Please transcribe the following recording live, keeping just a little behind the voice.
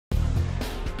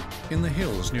In the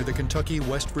hills near the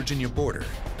Kentucky-West Virginia border,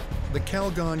 the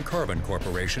Calgon Carbon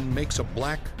Corporation makes a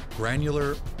black,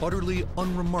 granular, utterly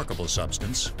unremarkable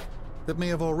substance that may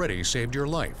have already saved your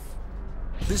life.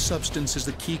 This substance is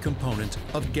the key component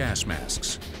of gas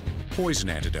masks, poison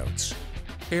antidotes,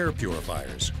 air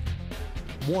purifiers,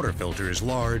 water filters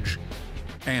large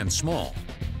and small,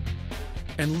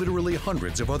 and literally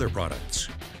hundreds of other products.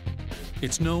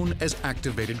 It's known as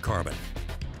activated carbon.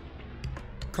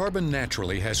 Carbon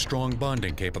naturally has strong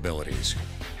bonding capabilities.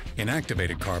 In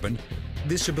activated carbon,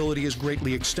 this ability is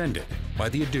greatly extended by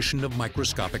the addition of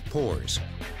microscopic pores.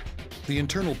 The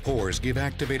internal pores give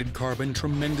activated carbon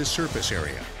tremendous surface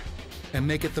area and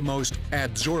make it the most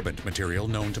adsorbent material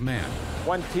known to man.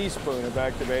 1 teaspoon of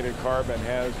activated carbon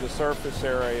has the surface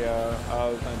area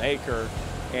of an acre,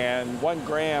 and 1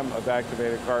 gram of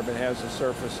activated carbon has the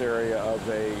surface area of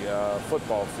a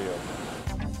football field.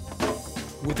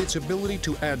 With its ability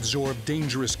to adsorb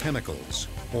dangerous chemicals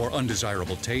or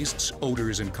undesirable tastes,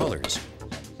 odors, and colors,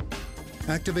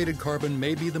 activated carbon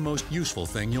may be the most useful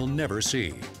thing you'll never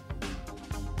see.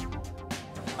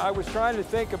 I was trying to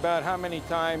think about how many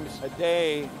times a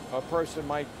day a person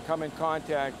might come in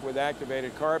contact with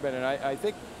activated carbon, and I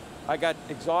think I got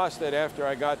exhausted after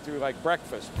I got through like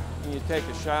breakfast. When you take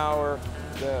a shower,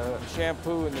 the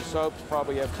shampoo and the soaps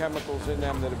probably have chemicals in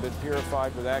them that have been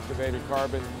purified with activated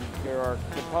carbon. There are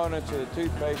components of the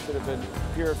toothpaste that have been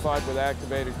purified with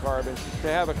activated carbon. To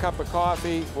have a cup of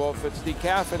coffee, well, if it's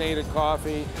decaffeinated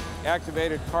coffee,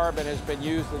 activated carbon has been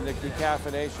used in the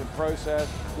decaffeination process.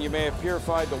 You may have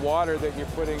purified the water that you're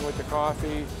putting with the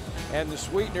coffee, and the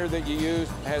sweetener that you use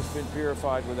has been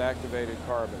purified with activated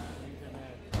carbon.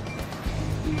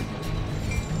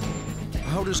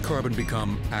 How does carbon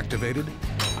become activated?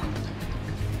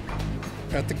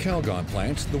 At the Calgon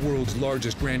plant, the world's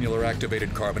largest granular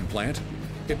activated carbon plant,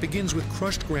 it begins with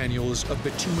crushed granules of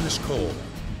bituminous coal,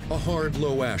 a hard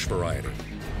low-ash variety.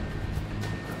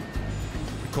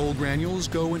 The coal granules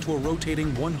go into a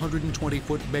rotating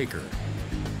 120-foot baker.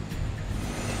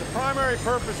 The primary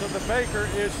purpose of the baker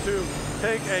is to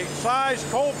take a sized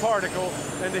coal particle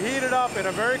and to heat it up in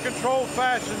a very controlled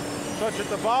fashion such that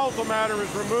the volatile matter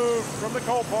is removed from the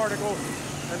coal particle,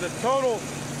 and the total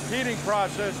heating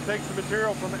process takes the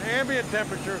material from ambient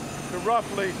temperature to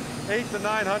roughly 800 to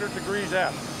 900 degrees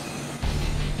F.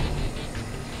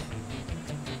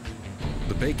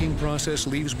 The baking process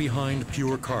leaves behind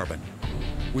pure carbon,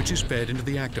 which is fed into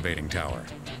the activating tower.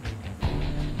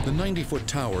 The 90-foot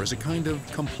tower is a kind of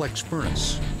complex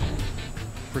furnace.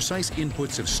 Precise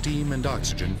inputs of steam and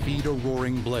oxygen feed a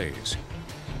roaring blaze.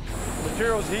 The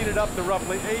material is heated up to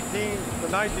roughly 18 to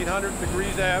 1900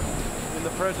 degrees F in the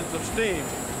presence of steam.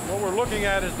 What we're looking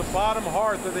at is the bottom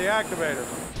hearth of the activator.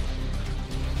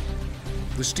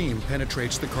 The steam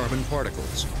penetrates the carbon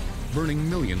particles, burning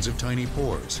millions of tiny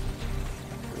pores,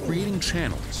 creating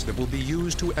channels that will be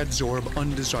used to adsorb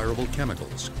undesirable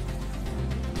chemicals.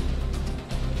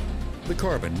 The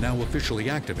carbon, now officially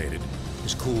activated,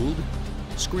 is cooled,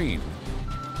 screened,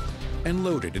 and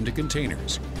loaded into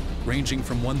containers ranging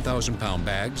from 1,000-pound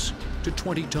bags to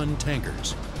 20-ton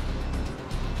tankers.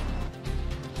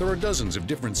 There are dozens of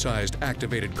different-sized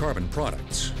activated carbon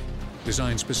products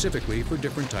designed specifically for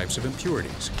different types of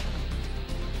impurities,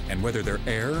 and whether they're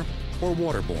air or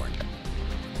waterborne.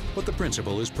 But the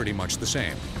principle is pretty much the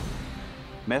same.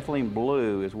 Methylene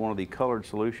blue is one of the colored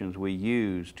solutions we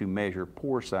use to measure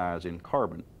pore size in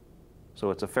carbon. So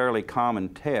it's a fairly common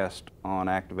test on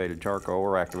activated charcoal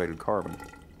or activated carbon.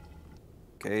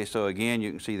 Okay, so again, you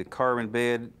can see the carbon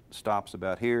bed stops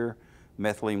about here.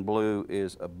 Methylene blue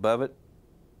is above it.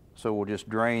 So we'll just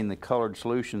drain the colored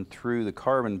solution through the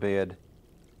carbon bed,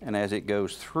 and as it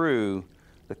goes through,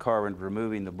 the carbon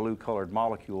removing the blue-colored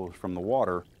molecules from the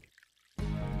water.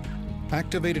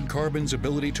 Activated carbon's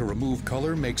ability to remove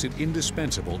color makes it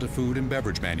indispensable to food and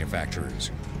beverage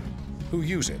manufacturers, who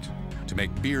use it to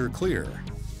make beer clear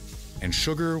and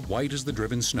sugar white as the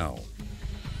driven snow.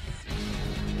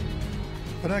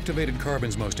 But activated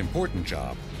carbon's most important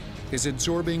job is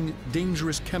absorbing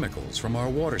dangerous chemicals from our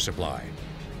water supply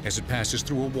as it passes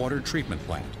through a water treatment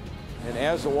plant. And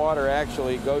as the water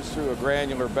actually goes through a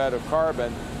granular bed of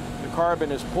carbon, the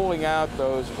carbon is pulling out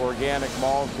those organic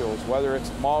molecules, whether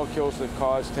it's molecules that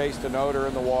cause taste and odor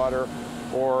in the water,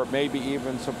 or maybe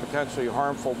even some potentially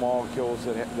harmful molecules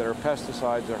that are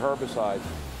pesticides or herbicides.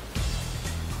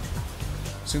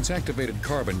 Since activated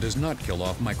carbon does not kill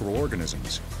off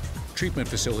microorganisms, treatment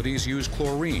facilities use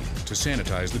chlorine to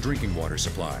sanitize the drinking water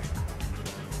supply.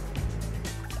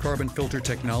 Carbon filter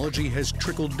technology has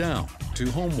trickled down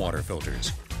to home water filters,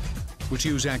 which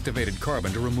use activated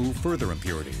carbon to remove further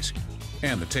impurities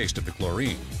and the taste of the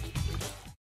chlorine.